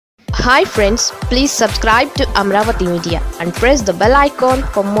Hi friends, please subscribe to Amaravathi Media and press the bell icon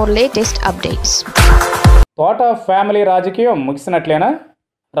for more latest updates. తోట family రాజకీయం ముగిసినట్లేనా?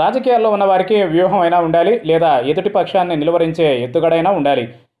 రాజకీయాల్లో ఉన్న వారికి వ్యూహం అయినా ఉండాలి, లేదా ఎదుటి పక్షాన్ని నిలువరించే ఎత్తుగడైనా ఉండాలి.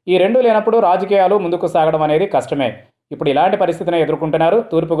 ఈ రెండు లేనప్పుడు రాజకీయాలు ముందుకు సాగడం అనేది కష్టమే. ఇప్పుడు ఇలాంటి పరిస్థితిని ఎదుర్కొంటున్నారు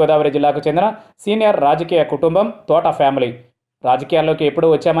తూర్పుగోదావరి జిల్లాకు చెందిన సీనియర్ రాజకీయ కుటుంబం తోట ఫ్యామిలీ. రాజకీయాల్లోకి ఎప్పుడు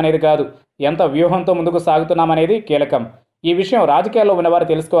వచ్చామనేది కాదు, ఎంత వ్యూహంతో ముందుకు సాగుతున్నామనేది కీలకం. ఈ విషయం రాజకీయాల్లో ఉన్నవారు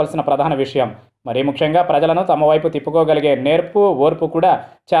తెలుసుకోవాల్సిన ప్రధాన విషయం. మరీ ముఖ్యంగా ప్రజలను తమ వైపు తిప్పుకోగలిగే నేర్పు, ఓర్పు కూడా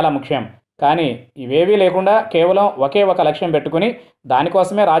చాలా ముఖ్యం. కానీ ఇవేవీ లేకుండా కేవలం ఒకే ఒక లక్ష్యం పెట్టుకుని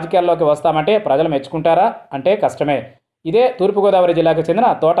దానికోసమే రాజకీయాల్లోకి వస్తామంటే ప్రజలు మెచ్చుకుంటారా అంటే కష్టమే. ఇదే తూర్పుగోదావరి జిల్లాకు చెందిన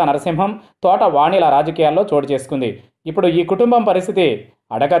తోట నరసింహం, తోట వాణిల రాజకీయాల్లో చోటు చేసుకుంది. ఇప్పుడు ఈ కుటుంబం పరిస్థితి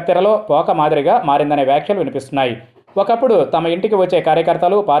అడగత్తెరలో పోక మాదిరిగా మారిందనే వ్యాఖ్యలు వినిపిస్తున్నాయి. ఒకప్పుడు తమ ఇంటికి వచ్చే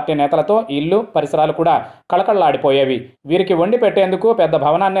కార్యకర్తలు, పార్టీ నేతలతో ఇల్లు, పరిసరాలు కూడా కళకళలాడిపోయేవి. వీరికి వండి పెట్టేందుకు పెద్ద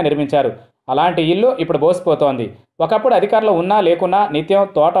భవనాన్నే నిర్మించారు. అలాంటి ఇల్లు ఇప్పుడు బోసిపోతోంది. ఒకప్పుడు అధికారులు ఉన్నా లేకున్నా నిత్యం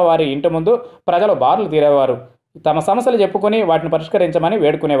తోట వారి ఇంటి ముందు ప్రజలు బారులు తీరేవారు. తమ సమస్యలు చెప్పుకొని వాటిని పరిష్కరించమని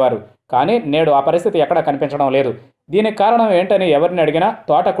వేడుకునేవారు. కానీ నేడు ఆ పరిస్థితి ఎక్కడా కనిపించడం లేదు. దీనికి కారణం ఏంటని ఎవరిని అడిగినా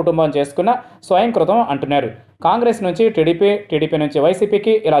తోట కుటుంబం చేసుకున్న స్వయంకృతం అంటున్నారు. కాంగ్రెస్ నుంచి టీడీపీ నుంచి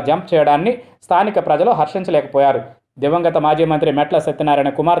వైసీపీకి ఇలా జంప్ చేయడాన్ని స్థానిక ప్రజలు హర్షించలేకపోయారు. దివంగత మాజీ మంత్రి మెట్ల సత్యనారాయణ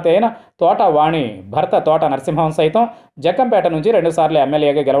కుమార్తె అయిన తోట వాణి భర్త తోట నరసింహం సైతం జగ్గంపేట నుంచి 2 సార్లు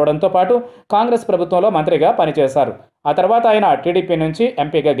ఎమ్మెల్యేగా గెలవడంతో పాటు కాంగ్రెస్ ప్రభుత్వంలో మంత్రిగా పనిచేశారు. ఆ తర్వాత ఆయన టీడీపీ నుంచి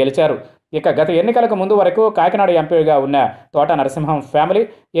ఎంపీగా గెలిచారు. ఇక గత ఎన్నికలకు ముందు వరకు కాకినాడ ఎంపీగా ఉన్న తోట నరసింహం ఫ్యామిలీ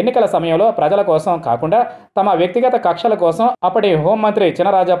ఎన్నికల సమయంలో ప్రజల కోసం కాకుండా తమ వ్యక్తిగత కక్షల కోసం అప్పటి హోంమంత్రి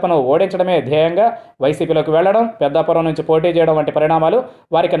చినరాజప్పను ఓడించడమే ధ్యేయంగా వైసీపీలోకి వెళ్లడం, పెద్దాపురం నుంచి పోటీ చేయడం వంటి పరిణామాలు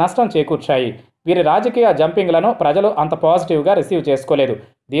వారికి నష్టం చేకూర్చాయి. వీరి రాజకీయ జంపింగ్లను ప్రజలు అంత పాజిటివ్గా రిసీవ్ చేసుకోలేదు.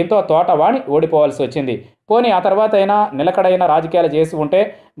 దీంతో తోట వాణి ఓడిపోవాల్సి వచ్చింది. పోనీ ఆ తర్వాత అయినా నిలకడైన రాజకీయాలు చేసి ఉంటే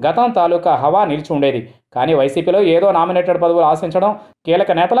గతం తాలూకా హవా నిలిచి ఉండేది. కానీ వైసీపీలో ఏదో నామినేటెడ్ పదవులు ఆశించడం,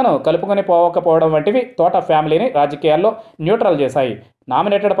 కీలక నేతలను కలుపుకొని పోవకపోవడం వంటివి తోట ఫ్యామిలీని రాజకీయాల్లో న్యూట్రల్ చేశాయి.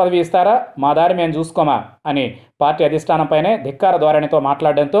 నామినేటెడ్ పదవి ఇస్తారా, మా దారి మేము చూసుకోమా అని పార్టీ అధిష్టానంపైనే ధిక్కార ధోరణితో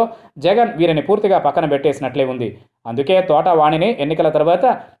మాట్లాడడంతో జగన్ వీరిని పూర్తిగా పక్కన పెట్టేసినట్లే ఉంది. అందుకే తోట వాణిని ఎన్నికల తర్వాత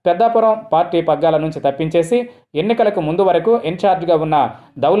పెద్దాపురం పార్టీ పగ్గాల నుంచి తప్పించేసి ఎన్నికలకు ముందు వరకు ఇన్ఛార్జిగా ఉన్న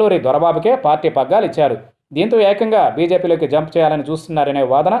దౌలూరి దొరబాబుకే పార్టీ పగ్గాలు ఇచ్చారు. దీంతో ఏకంగా బీజేపీలోకి జంప్ చేయాలని చూస్తున్నారనే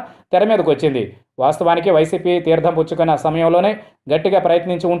వాదన తెర మీదకు వచ్చింది. వాస్తవానికి వైసీపీ తీర్థం పుచ్చుకున్న సమయంలోనే గట్టిగా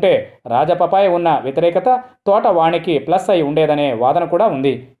ప్రయత్నించి ఉంటే రాజపపై ఉన్న వ్యతిరేకత తోట వాణికి ప్లస్ అయి ఉండేదనే వాదన కూడా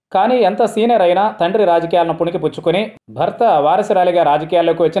ఉంది. కానీ ఎంత సీనియర్ అయినా తండ్రి రాజకీయాలను పుణికి పుచ్చుకుని భర్త వారసురాలిగా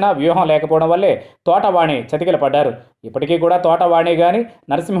రాజకీయాల్లోకి వచ్చినా వ్యూహం లేకపోవడం వల్లే తోటవాణి చతికిల పడ్డారు. ఇప్పటికీ కూడా తోటవాణి కానీ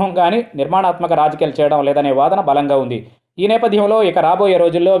నరసింహం కానీ నిర్మాణాత్మక రాజకీయాలు చేయడం లేదనే వాదన బలంగా ఉంది. ఈ నేపథ్యంలో ఇక రాబోయే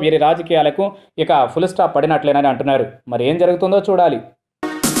రోజుల్లో వీరి రాజకీయాలకు ఇక ఫుల్ స్టాప్ పడినట్లేనని అంటున్నారు. మరి ఏం జరుగుతుందో చూడాలి.